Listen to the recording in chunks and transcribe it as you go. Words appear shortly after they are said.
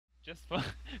just for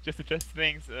just to test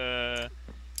things.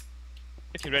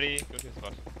 If you're ready, go to your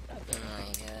spot. Oh my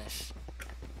gosh.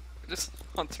 Just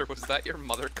Hunter, was that your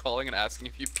mother calling and asking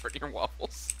if you burn your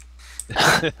waffles?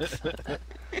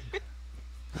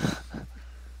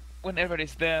 When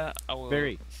everybody's there, I will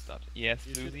Barry, start. Yes,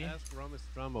 You should Lucy. ask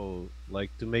Ramastramo, like,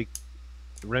 to make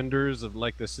renders of,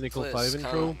 like, the Cynical Fliz, 5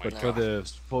 intro, come but on. for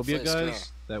the Phobia Fliz, come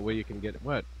guys, that way you can get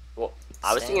what? Well,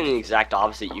 I was thinking the exact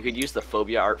opposite. You could use the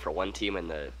Phobia art for one team and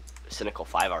the Cynical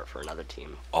 5 art for another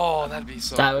team. Oh, that'd be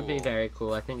so That cool. would be very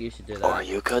cool. I think you should do that. Or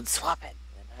you could swap it.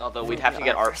 Although we'd have to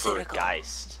get art for Cynical.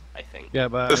 Ghast, I think. Yeah,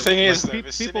 but The thing is, like, though,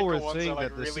 the people were Cynical ones saying are, like,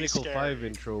 that the really Cynical 5 scary.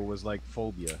 intro was like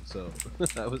Phobia, so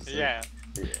that was Yeah.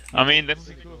 I mean, that would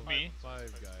be cool with me.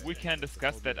 5 guy. We can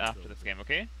discuss that after this game,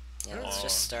 okay? Yeah, let's Or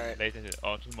just start. later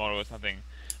or tomorrow or something.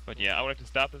 But yeah, I would like to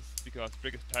start this because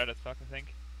Brick is tired as fuck, I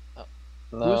think.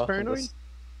 Who's paranoid?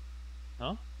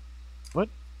 Huh? What?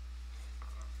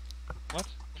 What?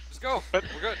 Just go. We're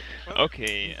good.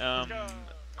 Okay,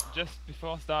 just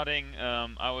before starting,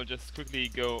 I will just quickly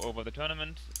go over the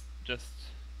tournament, just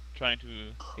trying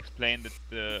to explain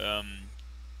the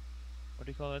what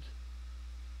do you call it?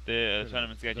 The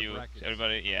tournament schedule to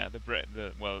everybody. Yeah, the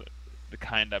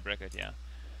kinda bracket. Yeah,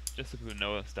 just so people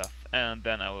know stuff, and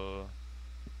then I will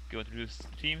go introduce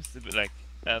the teams. Like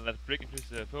let Brick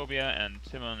introduce Phobia and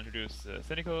Timon introduce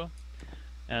Cynical,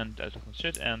 and I'll talk some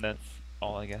shit, and that's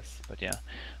all I guess. But yeah,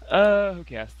 who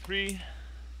cares? 3,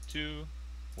 2,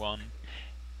 1.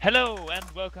 Hello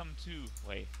and welcome to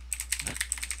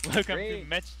welcome to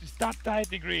match. Stop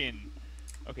typing green.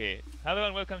 Okay, hello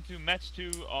and welcome to match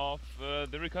 2 of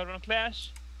the Record Run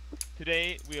Clash.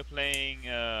 Today we are playing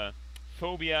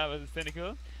Phobia vs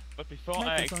Cynical. But before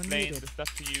I explain the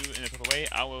stuff to you in a proper way,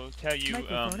 I will tell you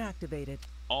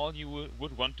all you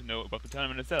would want to know about the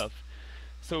tournament itself.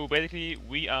 So basically,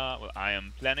 I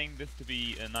am planning this to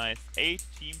be a nice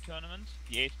 8-team tournament.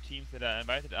 The 8 teams that are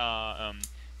invited are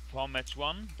for match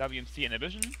 1, WMC and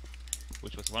Ambition,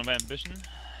 which was won by Ambition.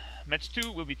 Match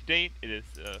 2 will be today. It is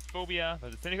Phobia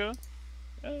vs Cynical.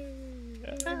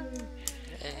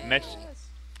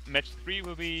 Match 3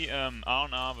 will be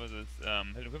R&R versus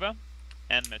Hilton Quiver,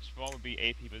 and match 4 will be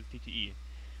AP versus TTE.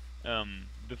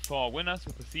 The 4 winners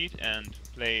will proceed and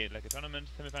play like a tournament,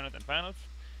 semifinals and finals.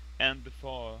 And the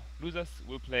 4 losers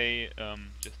will play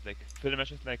just like filler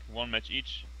matches, like 1 match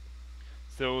each.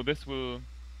 So this will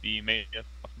be made up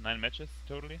of 9 matches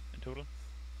in total,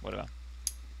 whatever.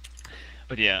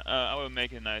 But yeah, I will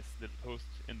make a nice little post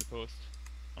in the post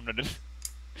on Reddit.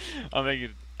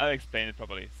 I'll explain it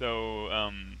properly. So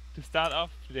to start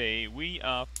off today, we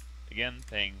are again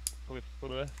playing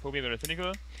Phobia vs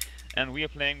Cynical, and we are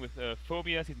playing with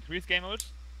Phobia Season 3's game mode,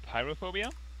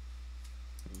 Pyrophobia.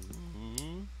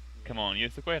 Ooh. Come on, you're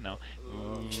so quiet now.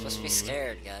 You're supposed to be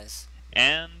scared, guys.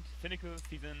 And Cynical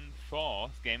Season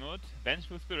 4's game mode,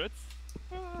 Vengeful Spirits,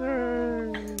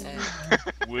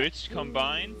 which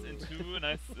combines into a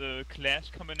nice clash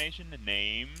combination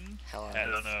named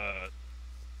Helena.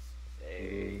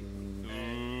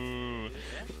 Ooh.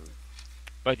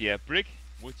 But yeah, Brick,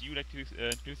 would you like to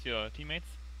introduce your teammates?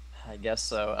 I guess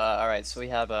so. Alright, so we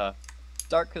have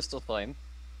Dark Crystal Flame,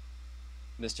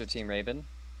 Mr. Team Raven,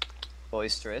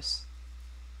 Boisterous,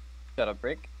 Shadow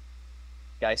Brick,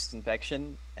 Geist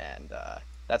Infection, and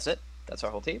that's it. That's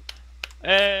our whole team.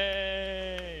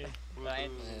 Hey!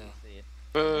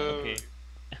 Boo. Okay.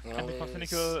 And before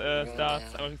Cynical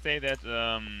starts, I want to say that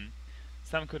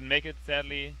some couldn't make it,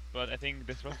 sadly, but I think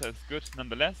this roster is good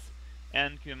nonetheless.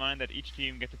 And keep in mind that each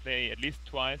team get to play at least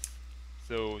twice,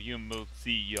 so you will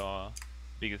see your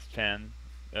biggest fan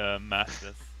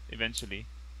masters eventually.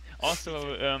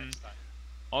 Also,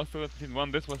 Season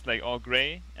 1 this was like all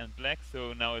grey and black,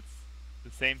 so now it's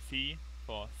the same C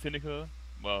for Cynical.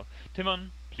 Well,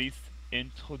 Timon, please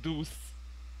introduce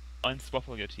and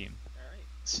swaffle your team. Alright,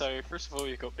 so first of all,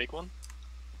 you've got Big One.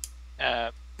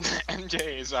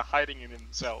 MJ is hiding in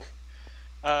himself.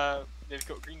 They've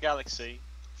got Green Galaxy,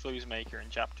 Flouzemaker, and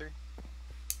Chapter.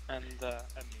 And me,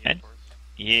 And? of course.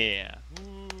 Yeah.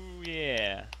 Ooh,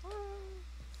 yeah.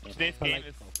 Today's game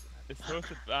is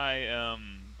hosted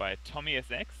by Tommy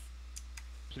SX.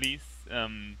 Please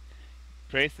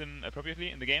praise him appropriately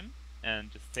in the game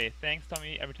and just say thanks,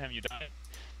 Tommy, every time you die.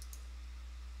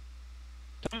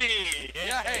 Tommy!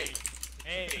 Yeah, hey!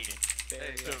 Hey!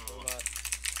 So,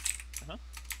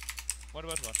 What?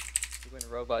 You went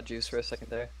robot juice for a second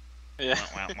there. Yeah.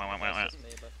 Wow.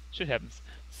 Shit happens.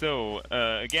 So,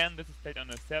 again, this is played on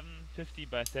a 750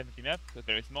 by 750 map, so it's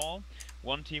very small.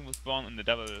 One team will spawn in the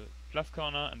double plus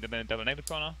corner and then the double negative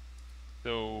corner.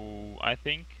 So, I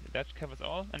think that covers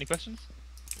all. Any questions?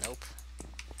 Nope.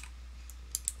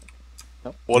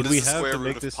 What Did is we the have square to root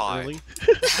make of this pi? early?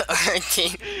 Our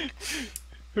team.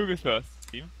 Who goes first,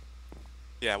 team?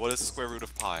 Yeah, what is the square root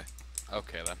of pi?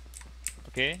 Okay then.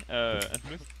 Okay, and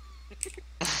Louis?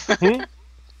 Hmm?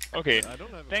 Okay, I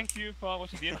don't have a thank you for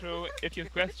watching the intro. If you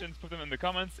have questions, put them in the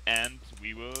comments, and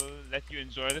we will let you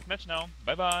enjoy this match now.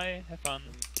 Bye bye, have fun.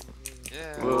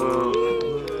 Yeah.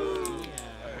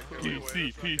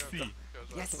 PC, PC.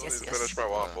 Yes. Finish my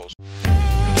waffles.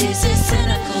 Is it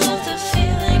cynical? The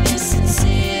feeling is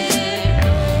sincere.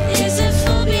 Is it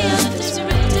phobia? There's a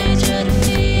real danger to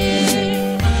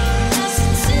fear. I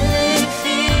sincerely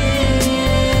feel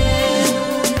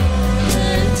the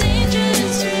danger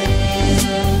is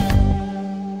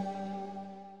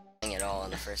real. It all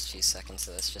in the first few seconds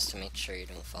of this, just to make sure you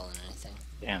don't fall in anything.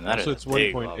 Damn, that is So it's a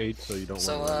big 1.8, so you don't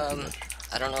So, want to run too much.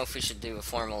 I don't know if we should do a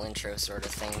formal intro sort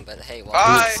of thing, but hey, what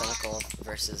Bye. does Cynical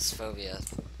versus Phobia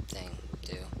thing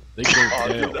do? They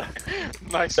go down.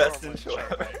 Nice Best formal intro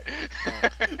intro, ever.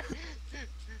 mate.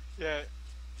 Yeah.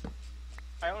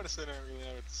 I honestly don't really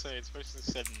know what to say. It's mostly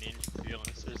said in the intro, to be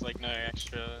honest. There's like no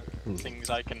extra things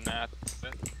I can add to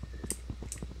it.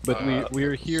 But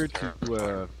we're here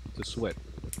to sweat.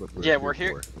 That's what we're Yeah, we're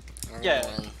here. for. Or Yeah.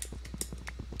 when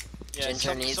Yeah,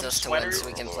 Ginger needs us to win so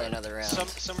we can play another round.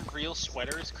 Some real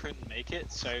sweaters couldn't make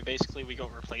it, so basically we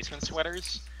got replacement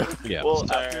sweaters. Yeah. Well,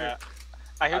 So, after,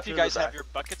 I hope after you the guys have back- your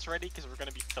buckets ready because we're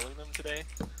gonna be filling them today.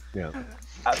 Yeah.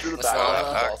 after the What's battle that?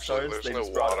 of Actually, All-Stars, there's they no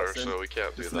just brought water, us in so we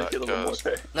can't do just to make that. it a little more 'Cause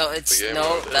fair. No, it's The game no.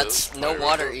 mode That's is no fire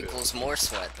water phobia. equals more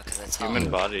sweat because it's hot. Human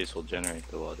bodies will generate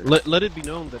the water. Let it be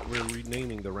known that we're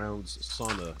renaming the rounds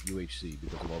Sauna UHC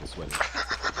because of all the sweating.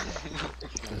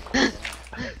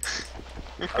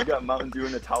 I've got Mountain Dew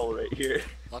in a towel right here.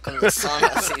 Welcome to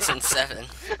Sauna Season 7.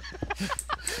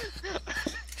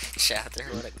 Chapter,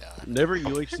 what a god. Never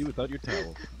UHC without your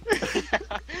towel.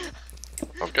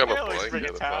 I've got I a always bring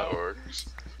blanket a if that towel. works.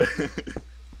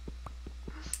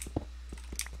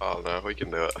 Oh no, we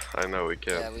can do it. I know we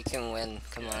can. Yeah, we can win.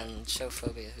 Come on, show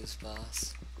Phobia who's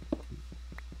boss.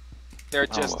 They're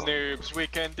just well. noobs. We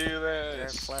can do They're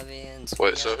this. plebeians.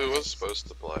 Wait, so who was supposed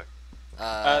to play?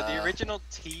 The original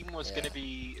team was yeah. gonna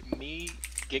be me,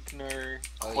 Gigner,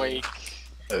 Oh, Quake,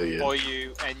 Oh yeah.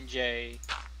 Oyu, NJ,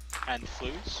 and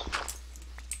Flouz.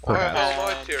 Why am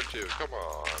I And- tier 2? Come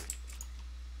on.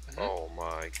 Mhm. Oh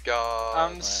my god.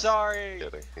 I'm Wow. sorry.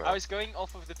 Kidding. No. I was going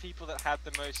off of the people that had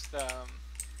the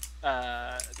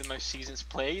most seasons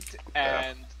played,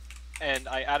 Yeah. and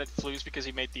I added Flouz because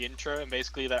he made the intro, and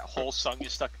basically that whole song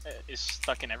is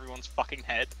stuck in everyone's fucking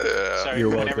head. Yeah. So You're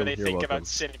whenever welcome, they you're think welcome. about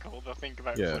Cynical, they'll think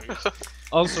about Yeah. Flouz.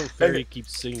 Also, Fairy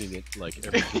keeps singing it like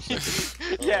every 2 seconds.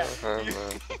 Yeah.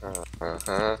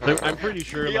 I'm pretty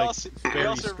sure He like also, he Fairy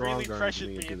also strong really armed pressured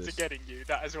me me into into this. getting you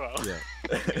that as well. Yeah.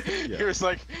 He Yeah. was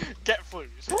like, "Get Flouz."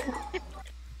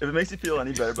 If it makes you feel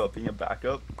any better about being a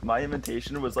backup, my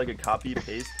invitation was like a copy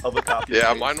paste of a copy. Yeah,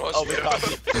 paste mine was of a too.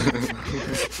 copy.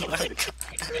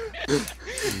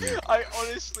 I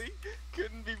honestly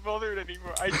couldn't be bothered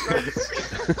anymore. I tried to,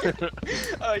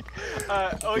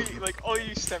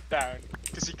 Oyu stepped down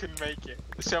because he couldn't make it.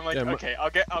 So I'm like, Yeah, okay, I'll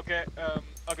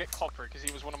get Copper because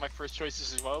he was one of my first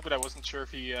choices as well, but I wasn't sure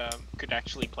if he could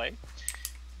actually play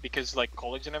because like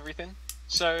college and everything.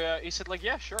 So he said like,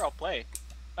 yeah, sure, I'll play.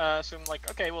 So I'm like,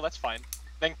 okay, well that's fine.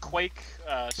 Then Quake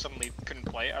suddenly couldn't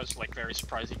play. I was like very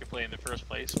surprised he could play in the first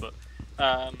place, but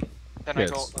then Yeah, I got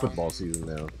it's football season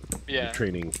now. yeah.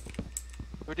 Training.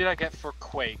 Who did I get for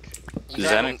Quake? You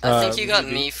got, Xanax? I think you got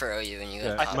maybe- me for OU and you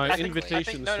got Yeah, Copper my for I think, Quake.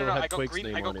 invitation no, still no, had I got Quake's green.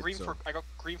 name I got on it, green so- for. I got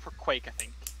green for Quake, I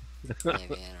think. Maybe, I don't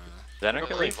know. Xanax, got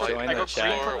please green for- join I the got chat.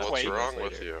 green for What's Quake. wrong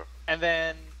with you? And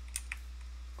then,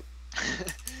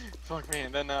 fuck me.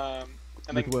 And then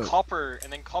Like what? Copper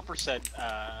said,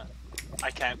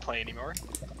 I can't play anymore.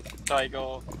 So I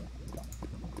go,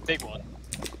 big one.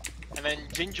 And then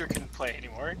Ginger couldn't play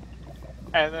anymore.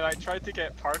 And then I tried to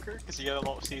get Parker because he had a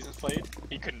lot of seasons played.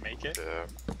 He couldn't make it. Yeah.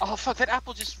 Oh fuck! That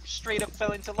apple just straight up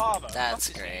fell into lava. That's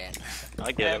Fuck his great.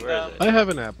 I get it, And, where is I it? have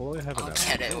an apple. I have an I'll apple.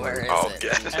 get it. Where is I'll it?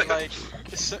 get name. And like,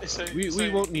 so We so-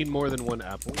 won't need more than one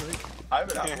apple, right? I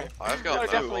have an apple. I've got No, an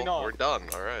definitely apple. not. We're done.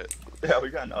 Alright. Yeah, we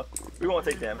got enough. We won't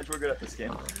take damage. We're good at this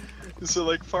game. So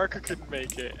like Parker couldn't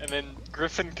make it, and then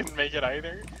Griffin couldn't make it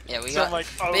either. Yeah, we So I'm got like,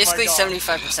 oh basically my God. 75%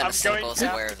 I'm of going samples to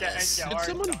have aware to of get this. NGR. Did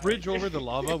someone bridge over the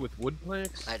lava with wood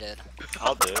planks? I did.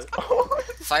 I'll do it.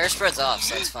 Fire spreads off,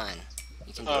 so that's fine.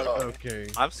 You can do it. Okay.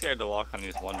 I'm scared to walk on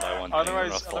these one by one.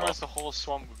 Otherwise the whole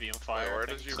swamp would be on fire. Wait, I where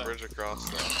think, did you so. bridge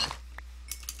across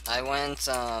now? I went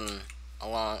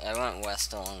I went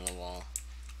west along the wall.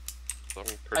 I'm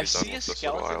pretty I done see a with this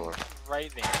little skeleton island.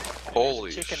 right there. and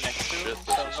Holy there's a chicken next to shit, him,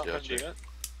 this so I'm is not gonna do sketchy. it.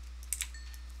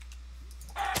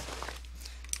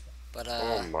 But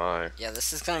Oh my. yeah,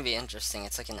 this is gonna be interesting.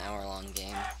 It's like an hour-long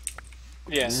game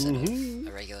Yeah. instead of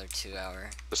a regular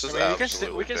 2-hour. This is I mean,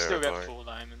 absolutely we can still get terrifying. full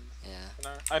diamond. Yeah. You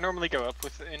know, I normally go up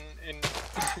with in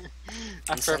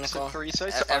after Cynical? episode 3, so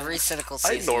Every Cynical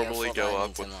I season. you have normally full go diamond up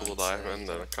with in full one, so diamond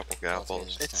you and a couple can all do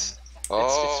gapples. this it's time.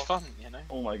 it's fun, you know.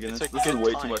 Oh my goodness, It's a this is good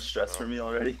way time. too much stress for me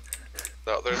already.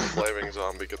 No, there's a flaming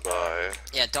zombie. Goodbye.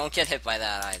 Yeah, don't get hit by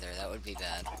that either. That would be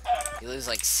bad. You lose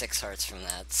like 6 hearts from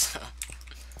that. So.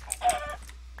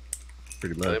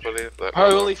 Pretty much. Anybody that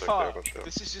Holy take fuck! damage, yeah.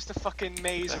 This is just a fucking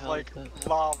maze The of hell like is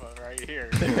lava right here.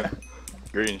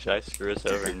 Green, should I screw us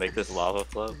over and make this lava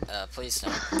flow? Please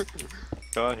don't.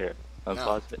 Come on here. No.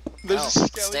 Unpause it. There's No, a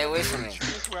skeleton stay away from me.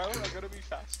 as well. I gotta be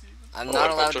fast, Steven. I'm Oh, not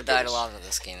I allowed got to die to chickens. lava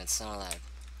this game. It's not allowed.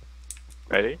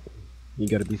 Ready? You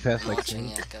gotta be fast I'm like watching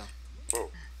Sonic. it go.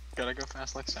 Gotta go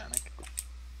fast like Sonic.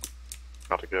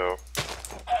 Gotta go.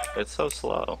 It's so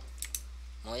slow.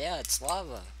 Well, yeah, it's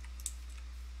lava.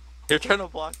 You're trying to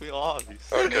block me off. You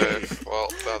Okay, silly. well,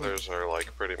 feathers are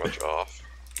like pretty much off.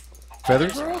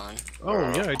 Feathers are are on. Oh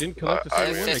yeah, I didn't collect a I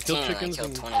I single have one. I 15 killed and I chickens killed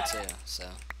and... 22, so.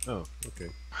 Oh, okay.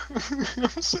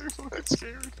 I'm so fucking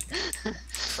scared.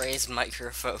 Praise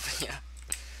microphobia.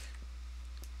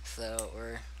 So,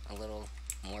 we're a little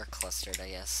more clustered, I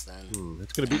guess, then.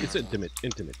 It's gonna be. It's intimate.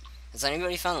 Intimate. Has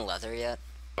anybody found leather yet?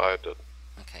 I did.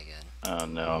 Okay, good. Oh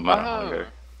no, I'm out of hunger.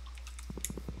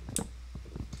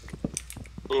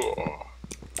 Ugh.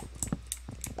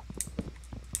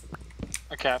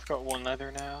 Okay, I've got 1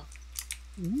 leather now.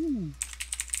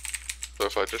 So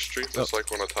if I just treat this like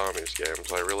one of Tommy's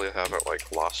games, I really haven't like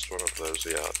lost one of those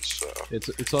yet. So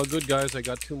It's all good, guys. I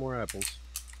got 2 more apples.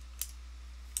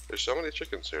 there's so many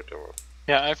chickens here, Dylan.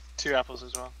 Yeah, I have 2 apples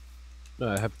as well. No,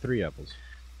 I have 3 apples.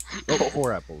 Oh,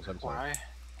 4 apples. I'm sorry. Why?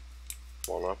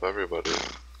 One up everybody.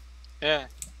 Yeah.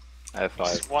 I have 5.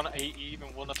 Just one even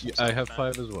one up. Yeah, I have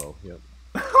 5 as well. Yep.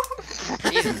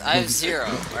 Jesus, I have 0.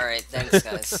 Alright, thanks,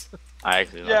 guys. I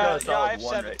actually don't. Yeah, Solid yeah, I have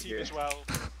one right 17 here. as well.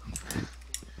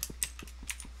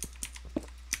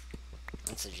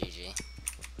 That's a GG.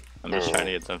 I'm just trying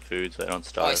to get some food so I don't Oh,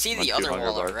 starve. I see I'm the on other 200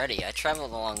 wall bars. already. I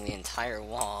traveled along the entire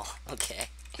wall. Okay.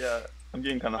 Yeah, I'm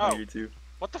getting kind of Oh. hungry too.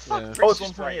 What the fuck? Yeah. Bricks Oh, it's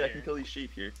just 1.8. right I can here. kill these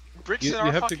sheep here. Bricks You in our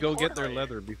have to fucking go get corner their right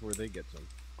leather before they get some.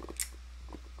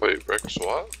 Wait, bricks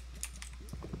what?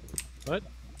 What?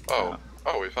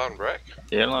 Oh, we found brick.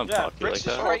 Yeah, I don't Yeah, talk to you like bricks is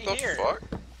that. right What the here. fuck?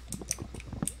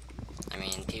 I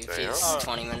mean, Damn. PvP's Oh.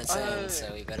 20 minutes Oh. in,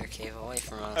 so we better cave away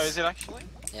from us. Oh, is it actually?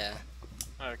 Yeah.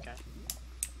 Okay.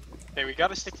 Hey, we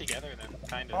gotta stick together then,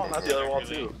 kind of. Oh, not the other wall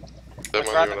too. Then I'd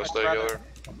when rather- you wanna I'd stay rather- together?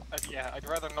 Yeah, I'd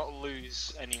rather not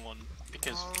lose anyone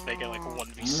because they get like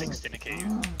 1v6 in a cave.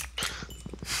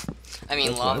 I mean,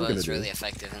 That's what I'm lava gonna is do. really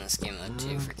effective in this game though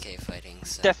too for cave fighting.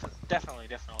 So. Definitely.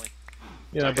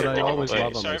 Yeah, Okay, but I well, always wait,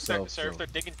 lava So if, myself. if they're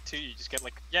digging too, you just get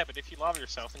like but if you lava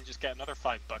yourself, then you just get another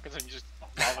 5 buckets and you just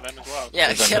lava them as well. Yeah,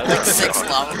 There's get like another 6 one.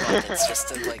 lava buckets just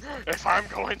to like. If I'm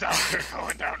going down, you're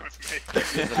going down with me.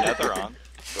 Is the nether on?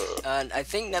 I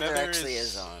think Nether Nether actually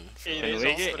is- is on. It Can is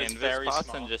we on, get but it's invis very pots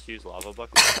small. and just use lava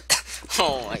buckets?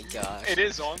 Oh my gosh. It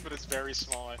is on, but it's very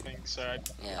small, I think. So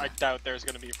Yeah. I doubt there's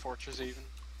gonna be a fortress even.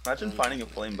 Imagine finding a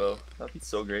flame bow. That'd be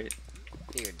so great.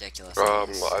 Be ridiculous.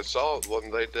 I saw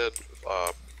when they did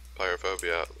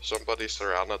pyrophobia, somebody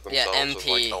surrounded Yeah, themselves with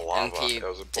like MP. a lava. MP It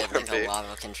was a did like a MP.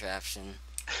 lava contraption.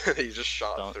 He just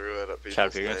shot Don't- through it at people's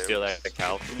Chap, you're gonna steal names. that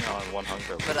cow from me on 1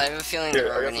 hunger. But I have a feeling Here,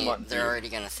 they're I got some mutton they're too. already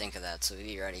gonna think of that, so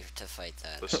be ready to fight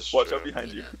that. This is Watch true. out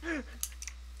behind you.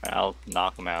 I'll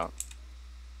knock him out.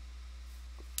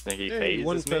 Think he Hey, phases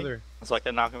one me? feather. So I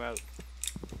can knock him out.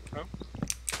 Oh.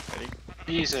 Ready?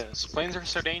 Jesus, planes are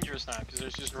so dangerous now because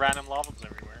there's just random lavas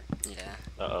everywhere. Yeah.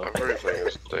 Uh-oh. Everything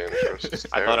is dangerous. It's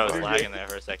I thought I was terrifying. lagging there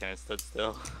for a second and stood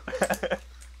still.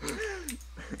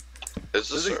 Is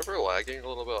the There's a- server lagging a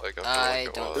little bit? Like, I feel I like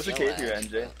it don't was. There's a feel cave here, lag,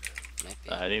 NJ. but might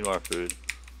be. I need more food.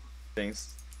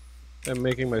 Thanks. I'm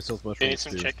making myself mushroom need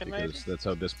some stew chicken, because maybe? that's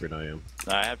how desperate I am.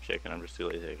 No, I have chicken, I'm just too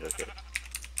lazy to cook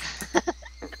it.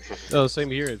 Oh, same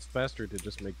here. It's faster to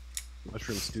just make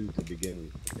mushroom stew to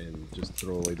begin and just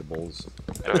throw away the bowls.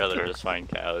 I'd rather just find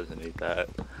cows and eat that.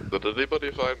 Did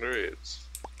anybody find reeds?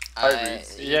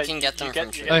 You can get them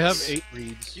from trees. I have 8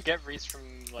 reeds. You get reeds from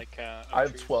like I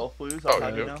have trees. 12 blues. Oh, I'll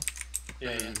have you it do? now.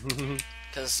 Yeah.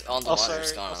 Because all the Also,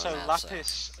 water's gone on the map.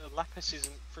 lapis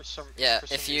isn't for some. Yeah, for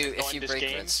some if you- reason if not you in this break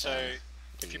game, redstone,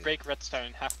 so if you break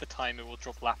redstone, half the time it will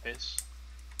drop lapis,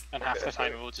 and half Okay, the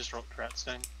time okay. it will just drop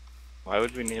redstone. Why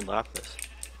would we need lapis?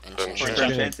 Enchant For Sure. it.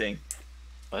 enchanting.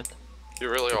 What? You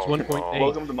really It's all 1.8.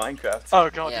 Welcome to Minecraft. Oh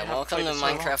god, Yeah, you have welcome played to it so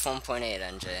long. Minecraft 1.8,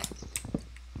 NJ.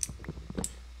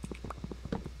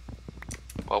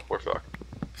 Well, we're fucked.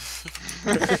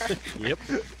 Yep.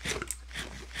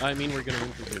 I mean, we're gonna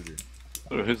win for Ginger.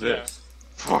 Who's this?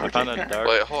 Fuck I found a it. dark.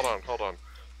 Wait, hold on.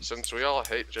 Since we all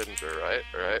hate Ginger, right?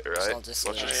 So I'll just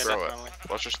Let's leave. just Yeah, throw it. definitely.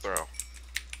 Let's just throw.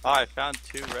 Oh, I found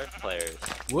 2 red players.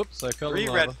 Whoops, I fell 3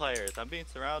 in red lava. players. I'm being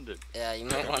surrounded. Yeah, you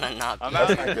might want to not be. I'm out.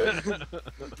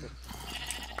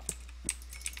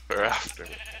 They're after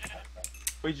me.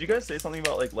 Wait, did you guys say something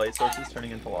about like light sources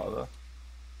turning into lava?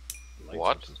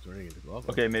 What? It's turning into lava.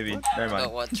 Okay, maybe. Never mind.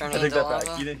 But what I turning take into that lava?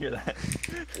 back. You didn't hear that.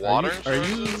 Water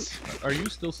Are you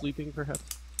still sleeping, perhaps?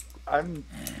 I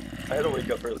had to wake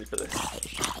up early for this.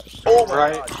 Oh my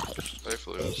Right. god. They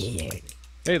flew.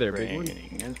 Hey there, big one.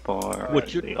 Raining is born.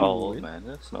 What you the doing? old man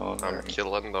is snoring. I'm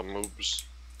killing the moobs.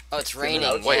 Oh, it's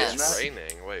raining. Wait, Yes. it's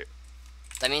raining. Wait.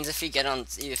 That means if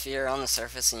you're on the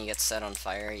surface and you get set on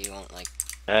fire, you won't like.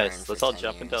 Yes, burn let's for all 10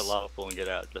 jump into a years. lava pool and get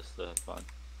out just for fun.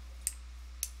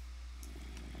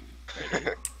 Ready?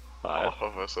 5. All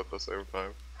of us at the same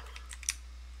time.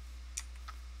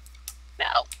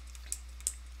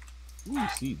 Ooh,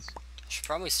 seeds. Should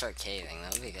probably start caving.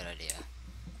 That would be a good idea.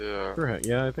 Yeah. Perhaps.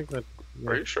 Yeah, I think that.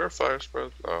 Are you sure fire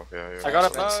spread? Oh, yeah, yeah. I got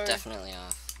a Spread's bow. definitely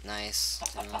off. Nice.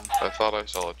 I thought I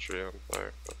saw a tree on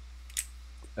fire.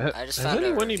 But... I just Has found a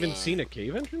anyone even ravine. seen a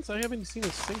cave entrance? I haven't seen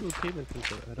a single cave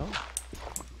entrance at all.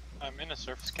 I'm in a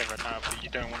surface cave right now, but you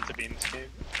don't want to be in this cave.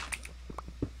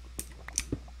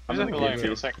 I'm Who's in that a below cave me?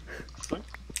 too. A second. Flute?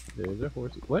 There's a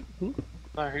horse. What? Hmm?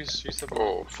 No, who's the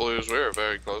Oh, Flues, we are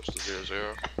very close to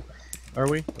 0-0. Are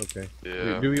we? Okay.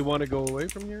 Yeah. Do we want to go away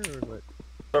from here or what?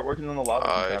 Start working on the lava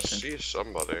I contraption. see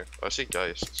somebody. I see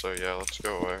Geist, so yeah, let's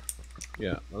go away.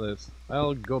 Yeah. Well,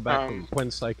 I'll go back from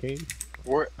whence I came.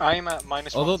 I'm at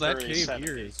minus Although that cave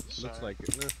 130, here so looks like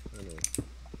it. I don't know.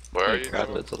 Where are you Crap,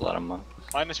 going? that's a lot of money.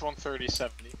 minus 130,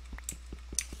 70.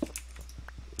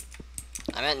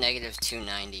 I'm at negative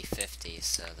 290, 50,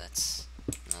 so that's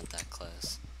not that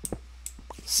close.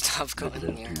 Stop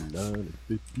going here.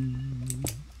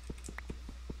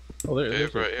 Oh, there's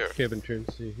Cave a right here. cave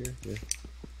entrance. See here? Yeah.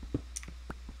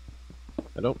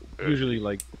 I don't Yeah. usually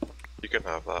like. You can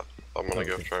have that. I'm gonna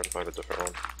go Okay. try and find a different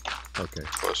one. Okay.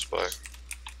 Close by.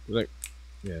 Like,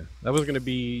 yeah, that was gonna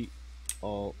be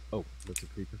all. Oh, that's a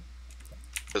creeper.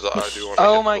 Because I do want to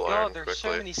Oh get my full god, iron there's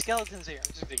quickly. so many skeletons here.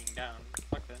 I'm just digging down.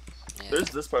 Fuck this. Yeah. There's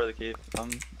this part of the cave.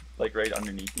 I'm like right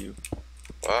underneath you.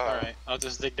 Wow. Alright, I'll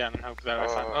just dig down and hope that I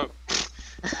find. Oh. Oh!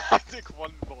 I dig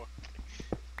one block.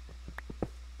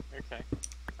 Okay.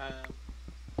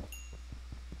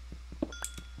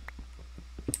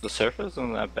 The surface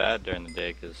isn't that bad during the day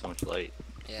because there's so much light.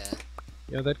 Yeah.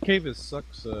 Yeah, that cave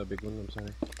sucks, big one. I'm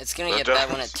sorry. It's gonna That get bad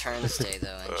when it does. turns day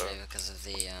though, NJ, because of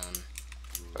the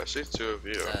I see 2 of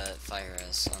you. fire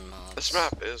res on mobs. This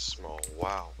map is small.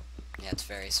 Wow. Yeah, it's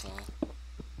very small.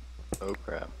 Oh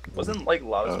crap. Wasn't like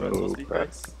lava spread supposed to be crap.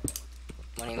 fixed?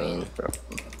 What do you mean? crap.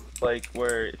 Like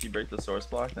where if you break the source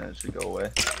block, then it should go away.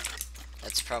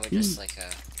 It's probably just like a.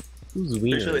 Who's Pretty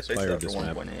wiener sure they fixed it inspired after this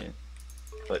map? 1.8,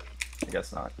 but I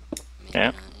guess not. Maybe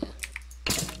Yeah. not, yeah.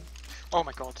 Oh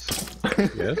my god.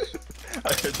 Yes.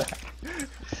 I heard that.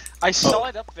 I saw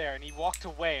it up there and he walked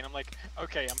away and I'm like,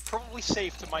 okay, I'm probably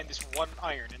safe to mine this one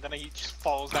iron, and then he just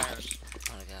falls down.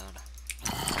 Oh my god.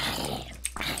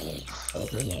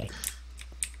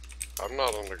 I'm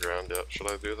not on the ground yet. Should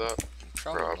I do that?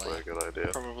 Probably. a good idea.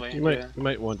 Probably. You might Yeah. you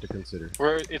might want to consider.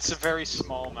 It's a very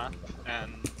small map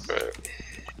and Right.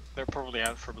 they're probably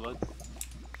out for blood.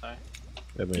 So.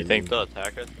 I mean, You think they'll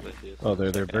attack us? If they see us? Oh,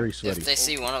 they're very If sweaty. they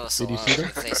see one of us Did you alone, see them?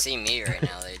 if they see me right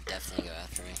now, they'd definitely go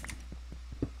after me.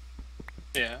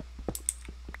 Yeah.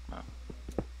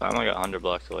 I'm like 100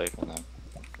 blocks away from them.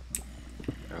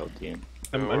 Their whole team.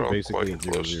 I'm, We're I'm all basically quite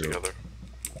at close 0-0. together.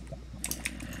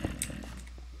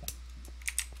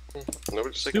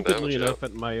 Nobody's taking Stupidly damage enough,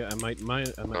 yet. at I'm at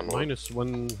None. minus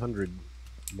 100,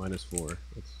 minus 4.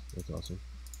 That's awesome.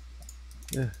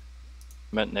 Yeah.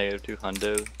 I'm at negative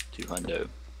 200, 200.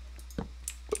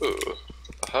 Ooh.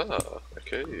 Aha.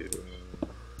 Okay.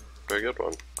 Very good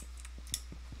one.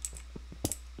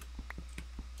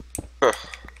 Huh.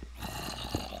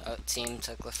 Oh, team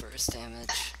took the first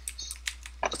damage.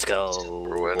 Let's go,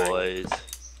 We're winning. boys.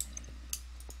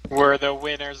 We're the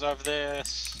winners of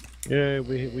this. Yeah,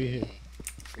 we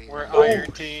Free We're roll.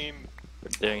 Iron Team.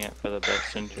 We're doing it for the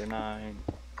best Ginger 9.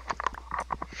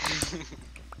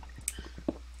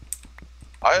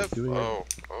 I have. doing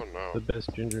it. Oh no. the best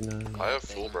ginger 9. I have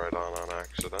Fulbright on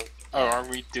accident. Oh, are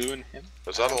we doing him?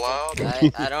 Is that allowed?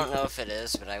 I don't know if it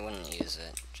is, but I wouldn't use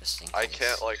it, just in case. I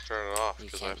can't like turn it off You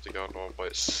because I can't. have to go into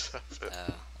 1.7.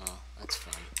 Oh, well, that's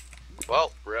fun.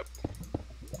 Well, rip.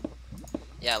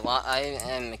 Yeah, I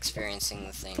am experiencing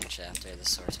the thing, Chapter, the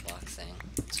source block thing.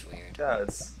 It's weird. Yeah,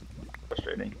 it's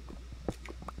frustrating.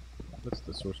 What's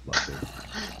the source block there?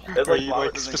 It's Are like you lava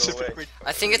like doesn't go away. specifically?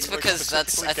 I think it's Like, because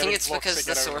specifically I think getting it's blocks because to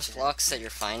the get over source here? blocks that you're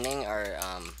finding are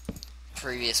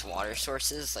previous water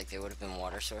sources, like they would have been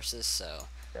water sources. So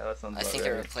Yeah, that sounds I about think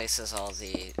it right. replaces all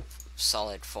the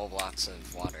solid full blocks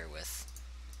of water with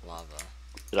lava.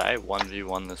 Did I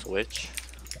 1v1 this witch?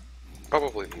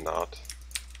 Probably not.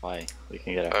 Why? We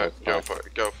can get a Alright, health go buff. for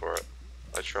it. Go for it.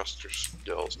 I trust your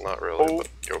skills. Not really, Oh. but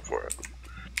go for it.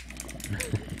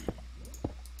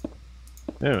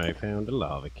 Oh, I found a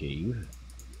lava cave.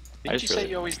 Didn't you say really-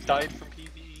 you always died from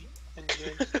PvE?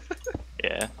 NGA?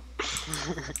 Yeah.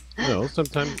 No,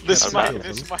 sometimes you This have to might, kill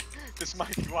this them. might, this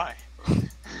might be why.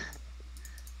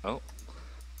 I'll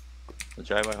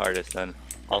try my hardest then.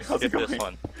 I'll How's it skip this going?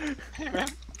 one. Hey man,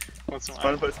 what's the It's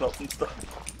fun matter? if I smelt some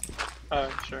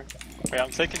stuff. Sure. Wait, I'm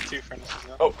taking 2 furnaces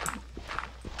now. Oh,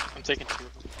 I'm taking 2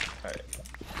 of them.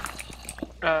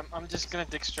 alright. I'm just gonna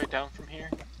dig straight down from here.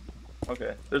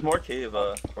 Okay. There's more cave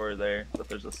over there, but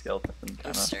there's a skeleton I'm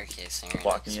kinda. staircasing right now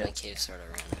blocking 'cause my it. cave sort of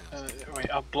ran out.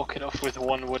 Wait, I'll block it off with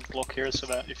 1 wood block here so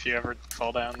that if you ever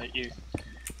fall down that you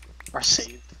are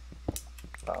saved.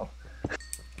 Wow.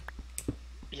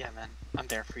 Yeah man, I'm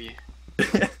there for you.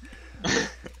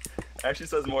 Actually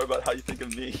says more about how you think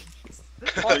of me.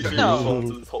 What? Like, No. response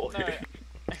to this whole No. here.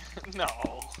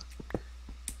 No.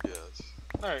 Yes.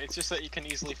 No, it's just that you can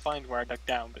easily find where I dug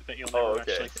down, but that you'll Oh, never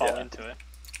okay, actually fall yeah. into it.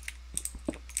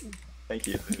 Thank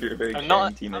you. You're a very I'm caring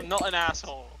not. teammate. I'm not an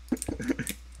asshole.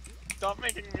 Stop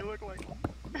making me look like.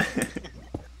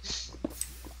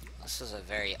 This is a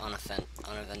very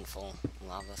uneventful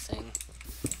lava thing.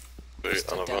 Very Just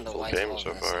dug down to uneventful white game wall, so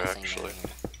there's far, nothing down actually.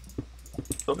 here.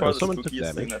 So far, the someone took spookiest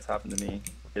thing damage. that's happened to me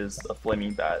is a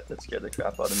flaming bat that scared the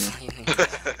crap out of me.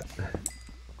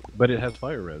 But it has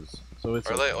fire res, so it's.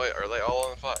 Are they all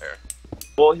on fire?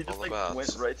 Well, he All just the like bats.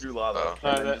 went right through lava Oh. No,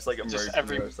 and then that- just like just emerged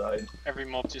every- from the other side. Every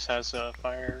mob just has a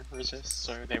fire resist,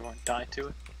 so they won't die to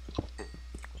it.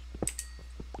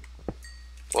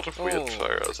 What if we had Oh,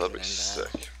 fire? That'd be getting that.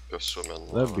 sick. Go swim in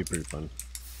lava. That'd be pretty fun.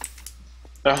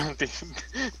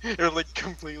 It'll like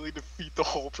completely defeat the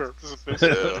whole purpose of this. Yeah.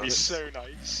 That'd be so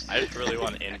nice. I just really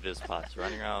want invis pots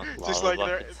running around with Just lava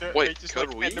like buckets. they Wait, just could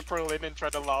like we? end the pearl in and try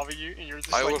to lava you, and you're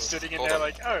just I like would- sitting in hold there on.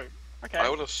 like, oh, okay. I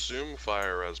would assume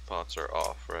fire res pots are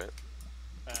off, right?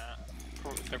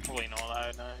 They're probably not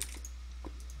allowed now.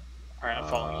 Alright, I'm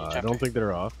following you, I Jeffrey. don't think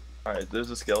they're off. Alright,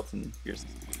 there's a skeleton. Here's.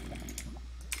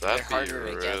 They're That'd be harder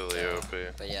to get, really though. OP.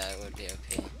 But yeah, it would be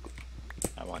OP.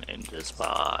 I want invis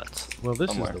pots. Well,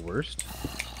 this Somewhere. is the worst.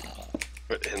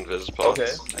 Invis pots.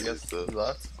 Okay, I guess the... he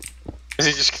left. Is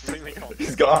he just completely gone?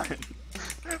 He's gone.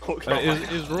 Oh, come on.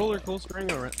 Is roller coastering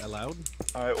allowed?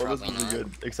 Alright, well, this Probably is a not.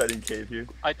 good, exciting cave here.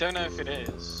 I don't know if it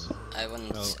is. I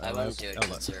wouldn't. I'll I wouldn't ask do it Ella.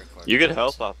 because it's a recording. You could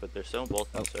help off, but they're still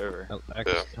both on server. Ask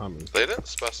Yeah. Tommy. They didn't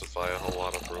specify a whole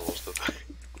lot of rules, did they?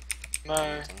 No.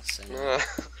 I don't think so, no. Nah.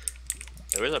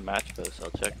 There was a match post, I'll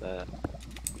check that.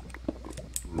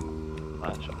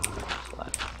 Match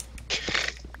slash.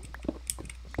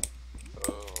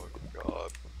 Oh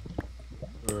god.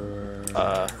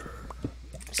 No.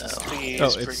 Please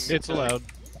Oh, bring it's me it's back. allowed.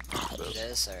 It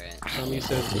is alright. Tommy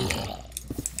says.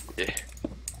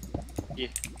 Yeah.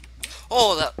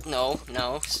 Oh, that no,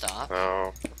 stop.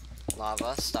 No.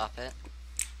 Lava, stop it.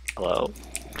 Hello?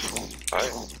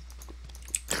 I...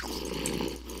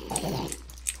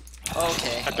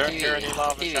 Okay. I don't hear any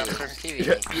lava, PvE, Chapter.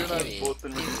 PvE, You and I have PvE. both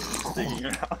been digging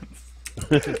around.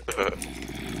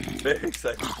 Very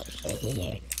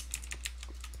exciting.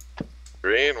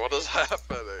 Green, what is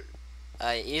happening?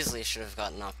 I easily should have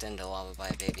got knocked into lava by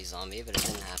a baby zombie, but it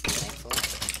didn't happen, thankfully.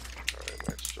 Alright,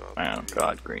 nice job. Oh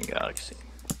god, Green Galaxy.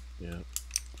 Yeah.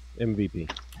 MVP.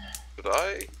 Should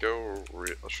I go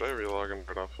should I relog and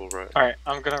turn off full right? Alright,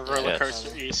 I'm gonna roller Yes.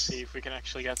 coaster east, see if we can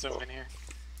actually get something here.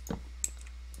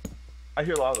 I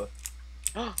hear lava.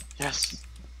 Yes.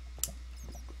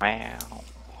 Wow.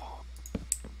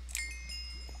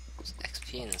 There's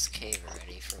XP in this cave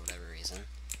already, for whatever reason.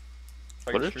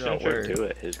 I What can does figure out Ginger where. do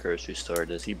at his grocery store?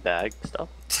 Does he bag stuff?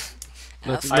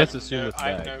 Let's, Have let's fun. assume it's I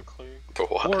have bag. no clue.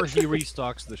 What? Or he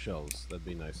restocks the shells. That'd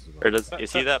be nice as well. Or does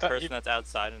is he that that- person that's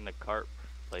outside in the cart?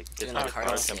 Like gets Doing out the of the carts,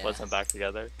 cart and yeah. puts them back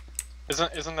together?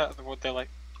 Isn't that what they like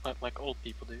old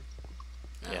people do?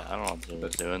 No. Yeah, I don't know what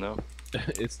Ginger's doing though.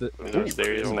 It's the Yeah.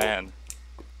 Mysterious Ooh. man.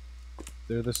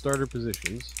 they're the starter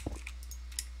positions.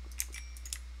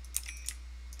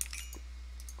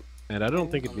 And I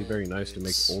don't think it'd be very nice to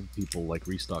make old people like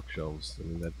restock shelves. I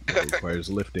mean that requires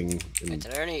lifting Wait, and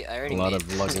did I already a lot made of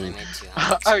those lugging. and I made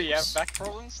 200. Oh, you have back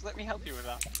problems? Let me help you with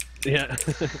that. yeah.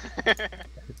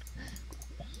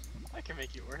 I can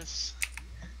make it worse.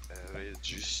 Very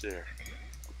juicy.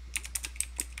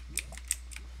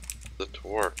 The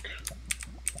torque.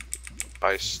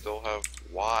 I still have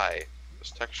why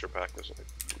this texture pack is like.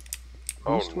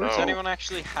 Oh no! Does anyone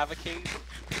actually have a cave?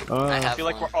 I I have feel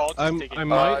like one. we're all just digging. I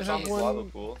might I found have this lava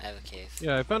one. pool. I have a cave.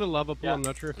 Yeah, I found a lava pool. Yeah. I'm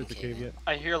not sure if it's a Okay. cave yet.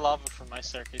 I hear lava from my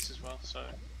staircase as well, so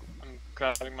I'm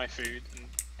grabbing my food and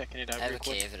checking it out I have real a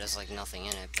quick. cave. It has like nothing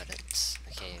in it, but it's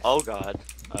a cave. Oh god.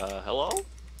 Hello?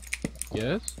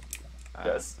 Yes.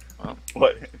 Yes. Well.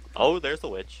 What? Oh, there's the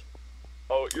witch.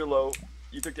 Oh, you're low.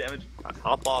 You took damage.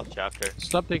 Hop off, chapter.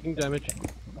 Stop taking damage.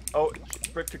 Oh,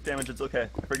 Brick took damage. It's okay.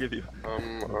 I forgive you.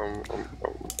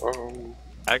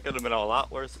 That could have been a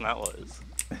lot worse than that was.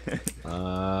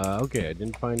 Okay, I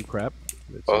didn't find crap.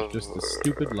 It's just a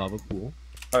stupid lava pool.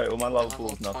 Alright, well, my lava Level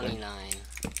pool is nothing. 29.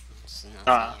 It's nothing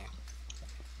Ah. here.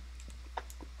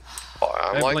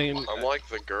 I'm I like blame- I'm like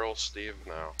the girl Steve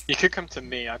now. You could come to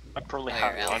me. I probably Oh,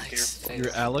 have you're one here. Alex.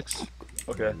 You're Alex.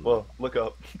 Okay, well, look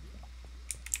up.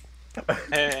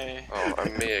 Hey, Oh,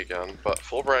 I'm me again. But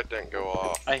Fulbright didn't go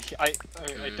off. I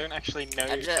don't actually know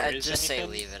if there I'd is just say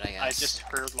anything. leave it, I guess. I just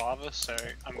heard lava, so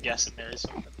I'm guessing there is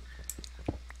something.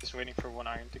 Just waiting for one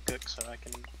iron to cook so I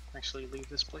can actually leave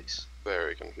this place.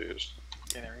 Very confused.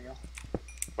 Okay, there we go.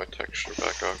 My texture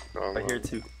back up. Right here,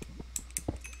 too.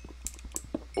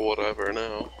 Whatever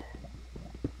now.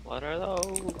 What are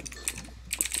those?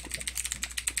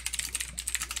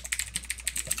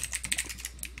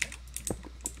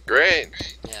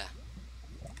 Great. Yeah.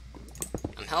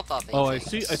 I'm help hopping. Oh, I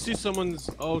things. see someone's.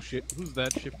 Oh shit! Who's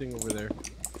that shifting over there?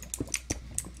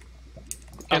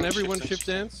 Can everyone shift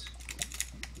dance?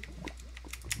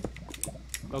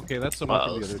 Okay, that's someone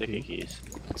from the other sticky team. keys.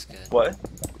 That's good. What?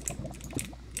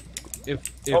 If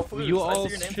Oh, Flouz, you I all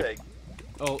see your name shift, tag.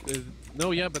 oh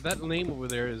no, yeah, but that name over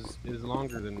there is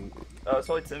longer than It's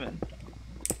probably Timon.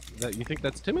 that. You think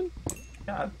that's Timon?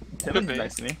 Yeah, Timon's be.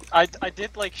 next to me. I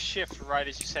did like shift right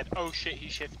as you said, oh shit, he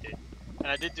shifted. And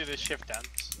I did do the shift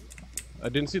dance. I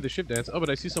didn't see the shift dance. Oh, but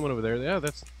I see someone over there. Yeah,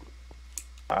 that's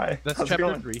Hi. that's how's it chapter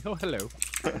going? 3. Oh, hello.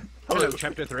 Hello. Hello,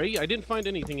 chapter 3. I didn't find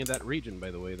anything in that region, by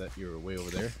the way, that you were way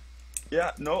over there.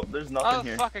 Yeah, no, there's nothing Oh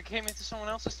here. fuck, I came into someone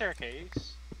else's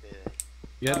staircase.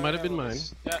 Yeah, it Oh, might have been well, mine.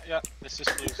 Yeah, this is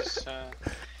Flouz's,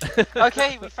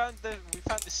 Okay, we found the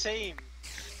same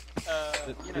you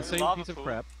know, The same lava piece of pool.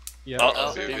 crap. Yeah.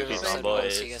 Uh-oh, So Beautiful you guys on, said boys.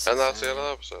 once you guys And that's said the end of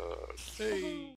the episode. Hey.